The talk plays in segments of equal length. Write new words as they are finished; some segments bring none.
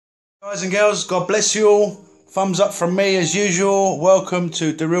Guys and girls, God bless you all. Thumbs up from me as usual. Welcome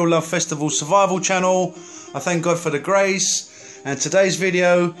to the Real Love Festival Survival channel. I thank God for the grace. And today's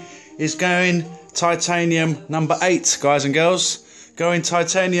video is going titanium number 8, guys and girls. Going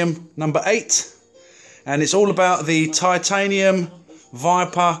titanium number 8. And it's all about the titanium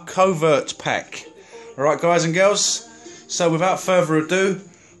Viper Covert pack. Alright guys and girls. So without further ado,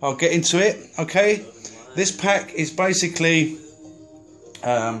 I'll get into it. Okay. This pack is basically...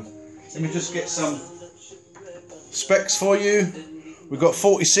 let me just get some specs for you. We've got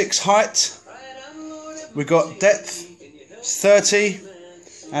 46 height, we've got depth 30,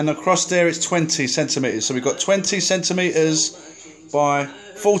 and across there it's 20 centimeters. So we've got 20 centimeters by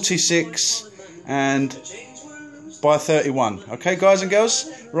 46 and by 31. Okay guys and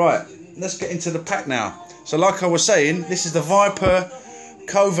girls, right, let's get into the pack now. So like I was saying, this is the Viper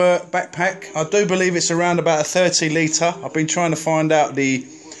Covert backpack. I do believe it's around about a 30 litre. I've been trying to find out the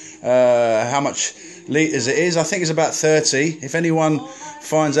how much litres it is. I think it's about 30. If anyone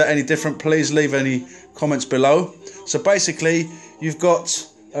finds out any different, please leave any comments below. So basically you've got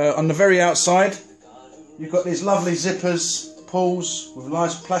on the very outside you've got these lovely zippers, pulls with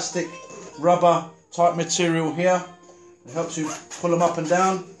nice plastic rubber type material here. It helps you pull them up and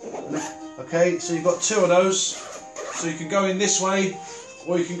down. Okay, so you've got 2 of those, so you can go in this way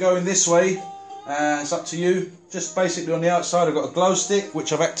or you can go in this way. It's up to you. Just basically on the outside I've got a glow stick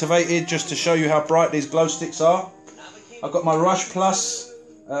which I've activated just to show you how bright these glow sticks are. I've got my Rush Plus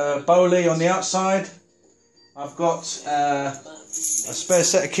Bowley on the outside. I've got a spare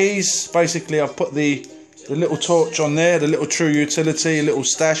set of keys. Basically I've put the little torch on there, the little true utility, a little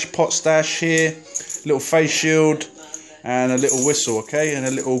stash, pot stash here, little face shield and a little whistle, okay, and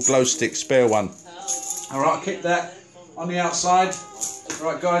a little glow stick, spare one. Alright, I'll keep that on the outside.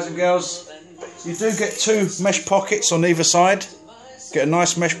 Alright guys and girls, you do get 2 mesh pockets on either side. Get a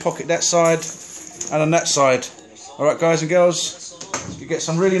nice mesh pocket that side and on that side. Alright guys and girls, you get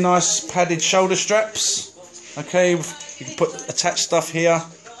some really nice padded shoulder straps. Okay, you can attach stuff here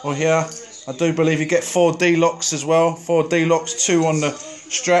or here. I do believe you get 4 D-locks as well. 4 D-locks, 2 on the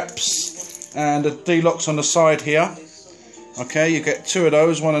straps and a D-locks on the side here. Okay, you get 2 of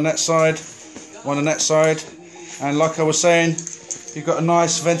those, one on that side, one on that side. And like I was saying, you've got a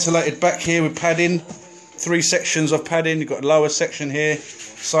nice ventilated back here with padding, 3 sections of padding. You've got a lower section here,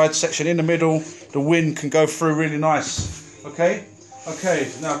 side section in the middle. The wind can go through really nice. Okay,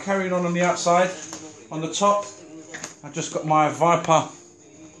 now carrying on the outside, on the top, I've just got my Viper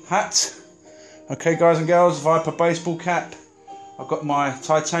hat. Okay guys and girls, Viper baseball cap. I've got my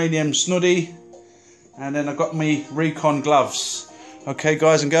titanium snuddy, and then I've got my Recon gloves. Okay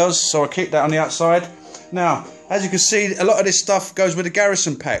guys and girls, so I keep that on the outside. Now, as you can see, a lot of this stuff goes with the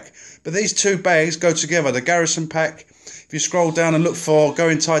Garrison pack, but these 2 bags go together. The Garrison pack, if you scroll down and look for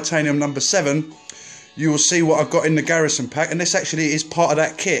Going Titanium number 7, you will see what I've got in the Garrison pack, and this actually is part of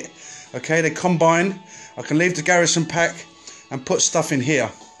that kit. Okay, they combine. I can leave the Garrison pack and put stuff in here.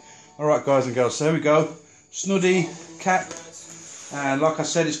 Alright guys and girls, so there we go. Snuddy cap, and like I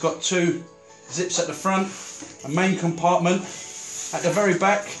said, it's got 2 zips at the front, a main compartment at the very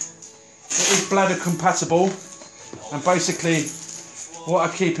back. It is bladder compatible, and basically what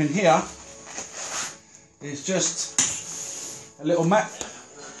I keep in here is just a little map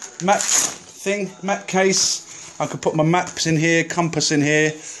case. I could put my maps in here, compass in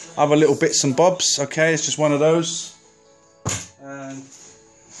here, other little bits and bobs. Okay, it's just one of those, and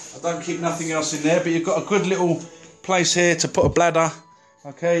I don't keep nothing else in there, but you've got a good little place here to put a bladder.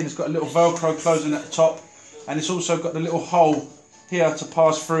 Okay, and it's got a little velcro closing at the top, and it's also got the little hole here to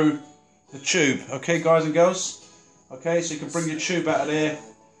pass through the tube. Okay guys and girls, okay, so you can bring your tube out of there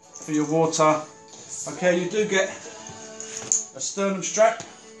for your water. Okay, you do get a sternum strap,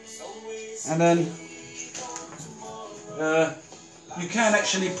 and then you can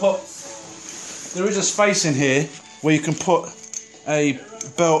actually put, there is a space in here where you can put a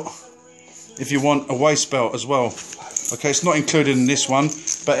belt if you want, a waist belt as well. Okay, it's not included in this one,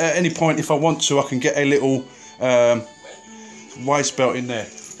 but at any point if I want to, I can get a little waist belt in there.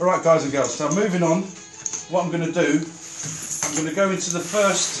 Alright guys and girls, so moving on, what I'm going to do, I'm going to go into the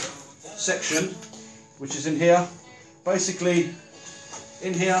first section, which is in here. Basically,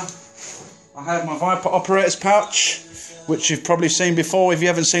 in here, I have my Viper operator's pouch, which you've probably seen before. If you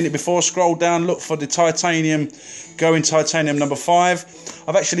haven't seen it before, scroll down, look for the titanium, Going Titanium number 5.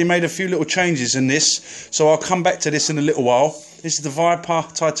 I've actually made a few little changes in this, so I'll come back to this in a little while. This is the Viper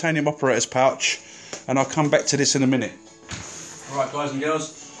titanium operator's pouch, and I'll come back to this in a minute. Alright guys and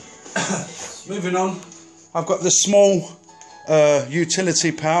girls, moving on, I've got the small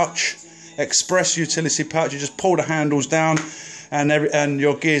utility pouch, express utility pouch. You just pull the handles down and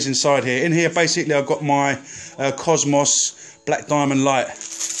your gears inside here. In here, basically, I've got my Cosmos Black Diamond light,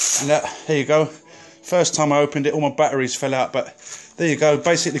 and here you go. First time I opened it, all my batteries fell out, but there you go.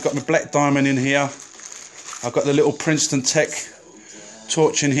 Basically, got my Black Diamond in here. I've got the little Princeton Tech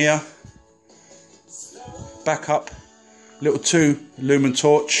torch in here. Backup, little 2 lumen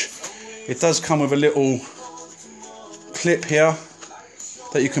torch. It does come with a little clip here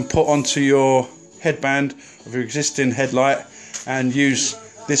that you can put onto your headband of your existing headlight and use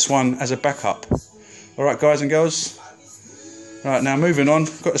this one as a backup. Alright guys and girls. Right, now moving on,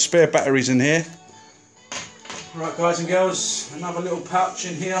 got the spare batteries in here. Right guys and girls, another little pouch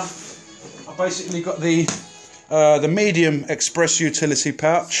in here. I basically got the medium express utility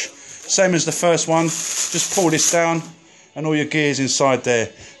pouch, same as the first one. Just pull this down and all your gears inside there.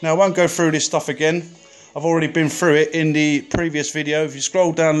 Now I won't go through this stuff again. I've already been through it in the previous video. If you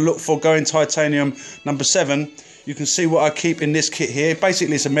scroll down and look for Going Titanium number 7, you can see what I keep in this kit here.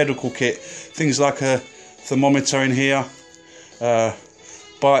 Basically it's a medical kit. Things like a thermometer in here,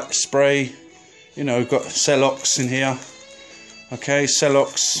 bite spray, you know, got Celox in here. Okay,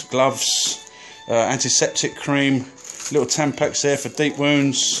 Celox, gloves, antiseptic cream, little Tampax there for deep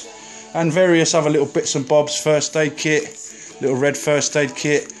wounds, and various other little bits and bobs. First aid kit, little red first aid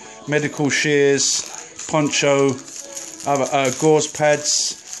kit, medical shears, poncho, other gauze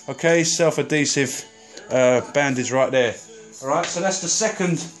pads. Okay, self-adhesive bandage right there. Alright, so that's the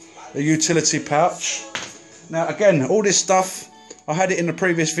second utility pouch. Now again, all this stuff, I had it in the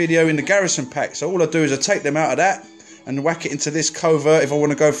previous video in the Garrison pack, so all I do is I take them out of that and whack it into this Covert if I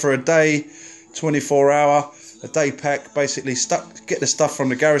want to go for a day, 24 hour, a day pack. Basically get the stuff from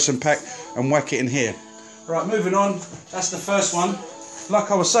the Garrison pack and whack it in here. Right, moving on, that's the first one.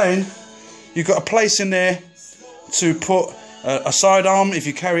 Like I was saying, you've got a place in there to put a sidearm if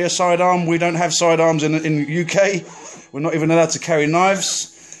you carry a sidearm. We don't have sidearms in the UK. We're not even allowed to carry knives.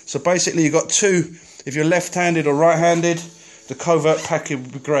 So basically you've got 2, if you're left-handed or right-handed, the Covert pack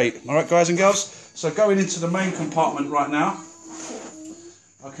would be great. Alright guys and girls, so going into the main compartment right now.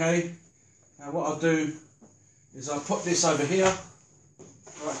 Okay, now what I'll do is I'll put this over here.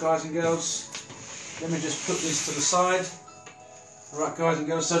 Alright guys and girls, let me just put this to the side. Alright guys and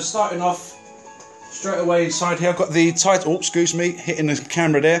girls, so starting off straight away inside here, I've got the hitting the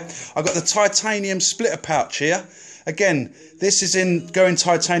camera there. I've got the titanium splitter pouch here. Again, this is in Going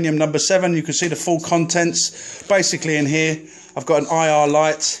Titanium number 7. You can see the full contents. Basically in here, I've got an IR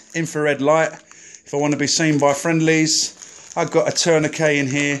light, infrared light, if I want to be seen by friendlies. I've got a tourniquet in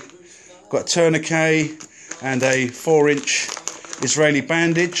here. Got a tourniquet and a 4-inch Israeli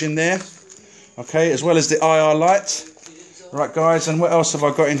bandage in there. Okay, as well as the IR light. Right guys, and what else have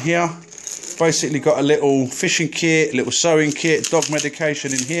I got in here? Basically got a little fishing kit, little sewing kit, dog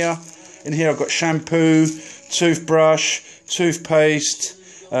medication in here. In here I've got shampoo, toothbrush, toothpaste,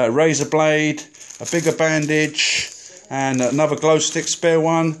 razor blade, a bigger bandage, and another glow stick, spare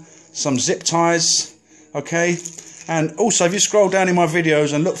one, some zip ties. Okay, and also if you scroll down in my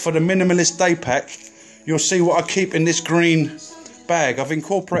videos and look for the minimalist day pack, you'll see what I keep in this green bag. I've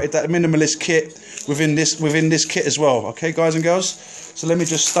incorporated that minimalist kit within this kit as well. Okay guys and girls, so let me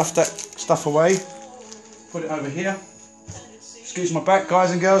just stuff that stuff away, put it over here. Excuse my back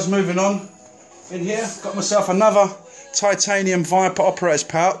guys and girls. Moving on, in here got myself another titanium Viper operator's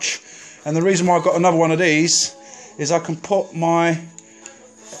pouch, and the reason why I got another one of these is I can put my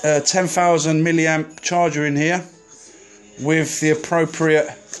 10,000 milliamp charger in here with the appropriate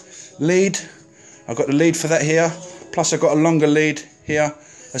lead. I've got the lead for that here, plus I've got a longer lead here,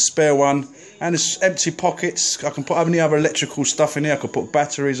 a spare one, and it's empty pockets. I can put any other electrical stuff in here. I could put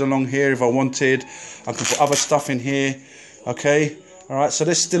batteries along here if I wanted. I can put other stuff in here. Okay, alright, so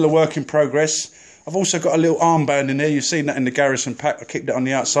this is still a work in progress. I've also got a little armband in there. You've seen that in the Garrison pack. I keep that on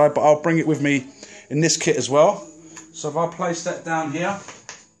the outside, but I'll bring it with me in this kit as well. So if I place that down here,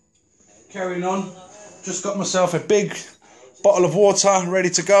 carrying on, just got myself a big bottle of water ready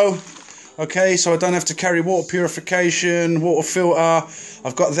to go. Okay, so I don't have to carry water purification, water filter.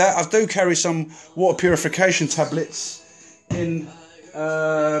 I've got that. I do carry some water purification tablets inside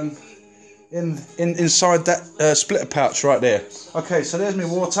that splitter pouch right there. Okay, so there's my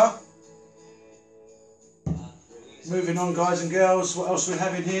water. Moving on guys and girls, what else we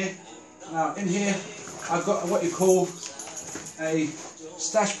have in here? Now in here I've got what you call a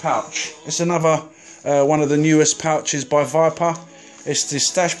stash pouch. It's another one of the newest pouches by Viper. It's the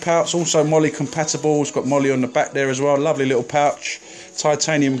stash pouch, also Molly compatible. It's got Molly on the back there as well. Lovely little pouch,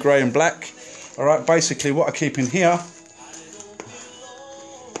 titanium grey and black. Alright, basically what I keep in here.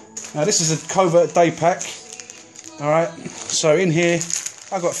 Now this is a Covert day pack. Alright, so in here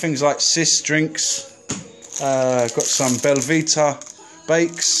I've got things like cis drinks. Got some Belvita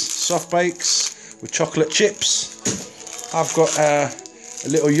bakes, soft bakes with chocolate chips. I've got a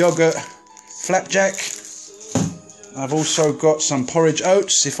little yogurt flapjack. I've also got some porridge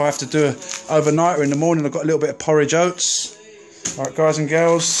oats. If I have to do it overnight or in the morning, I've got a little bit of porridge oats. Alright guys and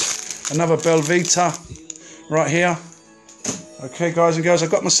girls, another Belvita right here. Okay guys and girls, I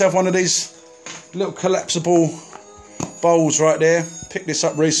got myself one of these little collapsible bowls right there. Picked this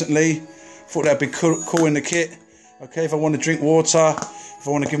up recently, thought that'd be cool in the kit. Okay, if I want to drink water, if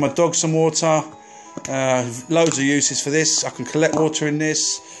I want to give my dog some water, loads of uses for this. I can collect water in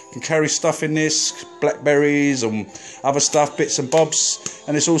this, can carry stuff in this, blackberries and other stuff, bits and bobs,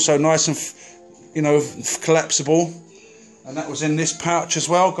 and it's also nice and collapsible. And that was in this pouch as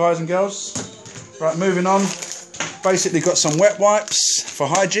well, guys and girls. Right, moving on. Basically got some wet wipes for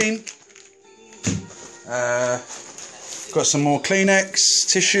hygiene. Got some more Kleenex,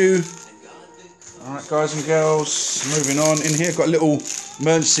 tissue. Alright guys and girls, moving on. In here got a little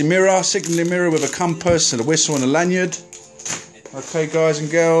emergency mirror, signalling mirror with a compass and a whistle and a lanyard. Okay guys and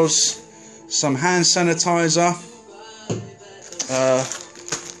girls, some hand sanitizer.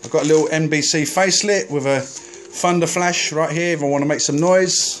 I've got a little NBC facelit with a thunder flash right here if I want to make some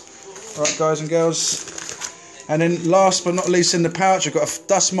noise. Alright guys and girls. And then last but not least in the pouch, I've got a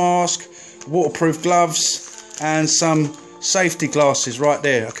dust mask, waterproof gloves and some safety glasses right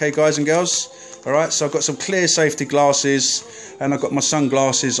there. Okay guys and girls. Alright, so I've got some clear safety glasses and I've got my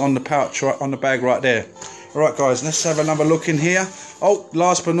sunglasses on the pouch, right on the bag right there. Alright guys, let's have another look in here. Oh,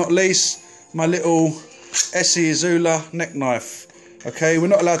 last but not least, my little Essie Azula neck knife. Okay, we're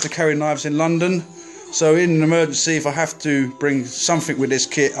not allowed to carry knives in London. So in an emergency, if I have to bring something with this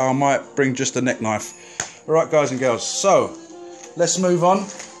kit, I might bring just a neck knife. Alright guys and girls, so let's move on.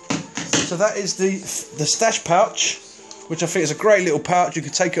 So that is the stash pouch, which I think is a great little pouch. You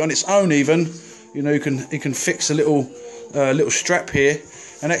can take it on its own even. You know, you can fix a little strap here.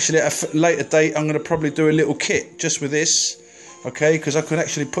 And actually at a later date, I'm going to probably do a little kit just with this. Okay, because I could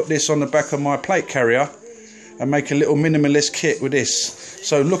actually put this on the back of my plate carrier and make a little minimalist kit with this.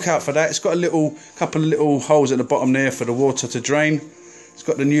 So look out for that. It's got a couple of little holes at the bottom there for the water to drain. It's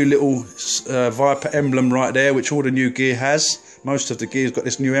got the new little Viper emblem right there, which all the new gear has. Most of the gear's got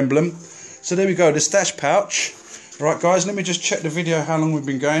this new emblem. So there we go, the stash pouch. Right guys, let me just check the video how long we've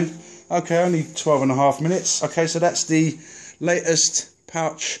been going. Okay, only 12.5 minutes. Okay, so that's the latest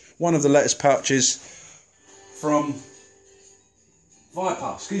pouch, one of the latest pouches from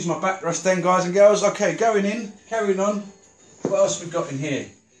Viper. Excuse my backrest then guys and girls. Okay, carrying on. What else we got in here?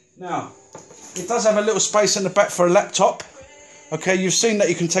 Now, it does have a little space in the back for a laptop. Okay, you've seen that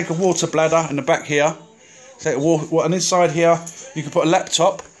you can take a water bladder in the back here. And inside here, you can put a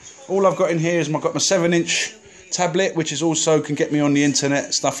laptop. All I've got in here is I've got my 7-inch tablet, which is also can get me on the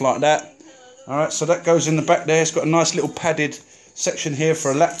internet, stuff like that. Alright, so that goes in the back there. It's got a nice little padded section here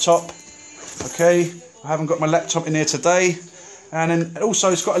for a laptop. Okay, I haven't got my laptop in here today. And then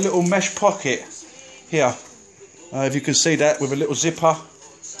also it's got a little mesh pocket here. If you can see that, with a little zipper.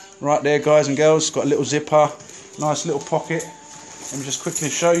 Right there guys and girls, it's got a little zipper. Nice little pocket. Let me just quickly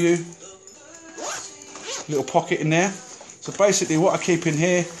show you. Little pocket in there. So basically what I keep in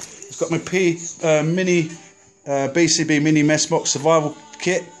here, it's got my BCB mini mess box survival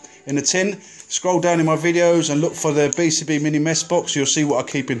kit in a tin. Scroll down in my videos and look for the BCB mini mess box. You'll see what I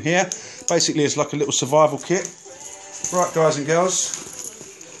keep in here. Basically it's like a little survival kit. Right guys and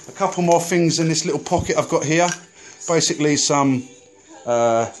girls, a couple more things in this little pocket I've got here. Basically some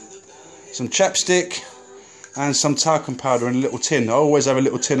chapstick and some talcum powder in a little tin. I always have a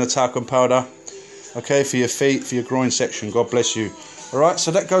little tin of talcum powder. Okay, for your feet, for your groin section. God bless you. Alright,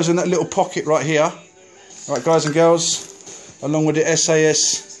 so that goes in that little pocket right here. Alright guys and girls, along with the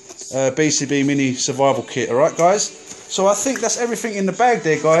SAS BCB mini survival kit. Alright guys, so I think that's everything in the bag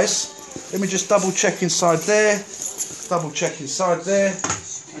there guys. Let me just double check inside there, and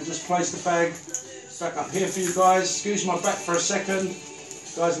just place the bag back up here for you guys. Excuse my back for a second,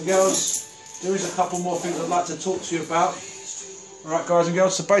 guys and girls. There is a couple more things I'd like to talk to you about. Alright guys and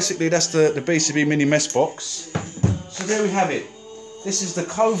girls, so basically that's the BCB mini mess box. So there we have it. This is the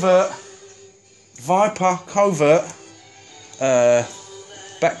Covert, Viper Covert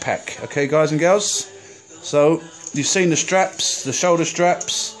backpack. Okay guys and girls, so you've seen the straps, the shoulder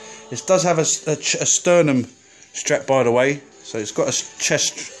straps. It does have a sternum strap by the way, so it's got a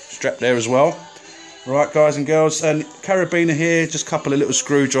chest strap there as well. Right guys and girls, and carabiner here, just a couple of little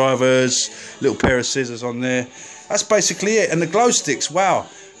screwdrivers, little pair of scissors on there. That's basically it. And the glow sticks, wow.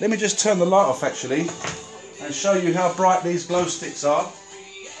 Let me just turn the light off actually and show you how bright these glow sticks are.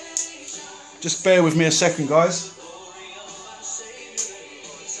 Just bear with me a second guys.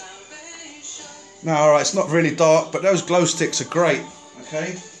 Now, alright, it's not really dark, but those glow sticks are great.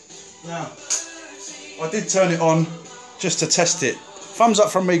 Okay. Now, I did turn it on just to test it. Thumbs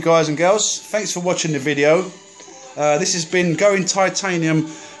up from me, guys and girls. Thanks for watching the video. This has been Going Titanium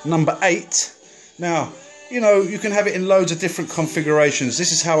number 8. Now, you know, you can have it in loads of different configurations.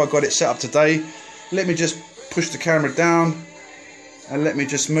 This is how I got it set up today. Let me just push the camera down and let me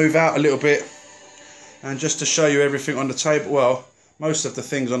just move out a little bit, and just to show you everything on the table, well, most of the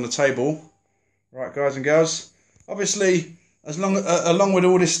things on the table. Right, guys and girls, obviously, along with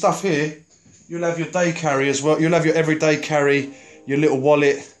all this stuff here, you'll have your day carry as well. You'll have your everyday carry, your little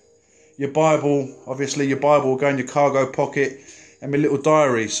wallet, your Bible. Obviously, your Bible will go in your cargo pocket, and my little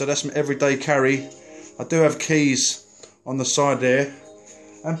diary. So that's my everyday carry. I do have keys on the side there,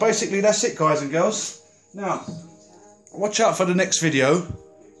 and basically that's it, guys and girls. Now, watch out for the next video.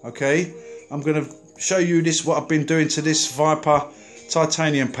 Okay, I'm going to show you what I've been doing to this Viper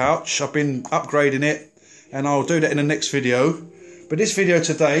titanium pouch. I've been upgrading it, and I'll do that in the next video. But this video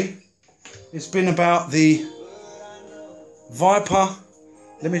today, it's been about the Viper.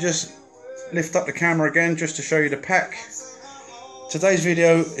 Let me just lift up the camera again just to show you the pack. Today's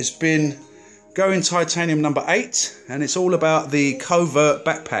video has been Going Titanium number 8, and it's all about the Covert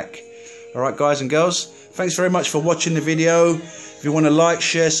backpack. Alright, guys and girls, thanks very much for watching the video. If you want to like,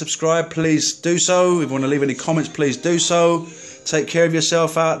 share, subscribe, please do so. If you want to leave any comments, please do so. Take care of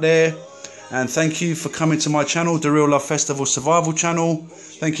yourself out there. And thank you for coming to my channel, The Real Love Festival Survival Channel.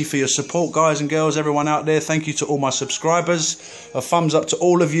 Thank you for your support, guys and girls, everyone out there. Thank you to all my subscribers. A thumbs up to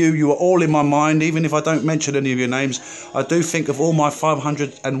all of you. You are all in my mind. Even if I don't mention any of your names, I do think of all my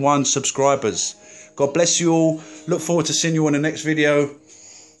 501 subscribers. God bless you all. Look forward to seeing you on the next video.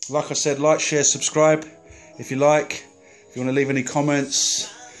 Like I said, like, share, subscribe if you like. If you want to leave any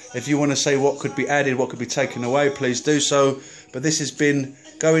comments, if you want to say what could be added, what could be taken away, please do so. But this has been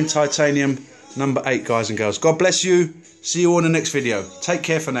Going Titanium number 8, guys and girls. God bless you. See you all in the next video. Take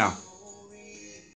care for now.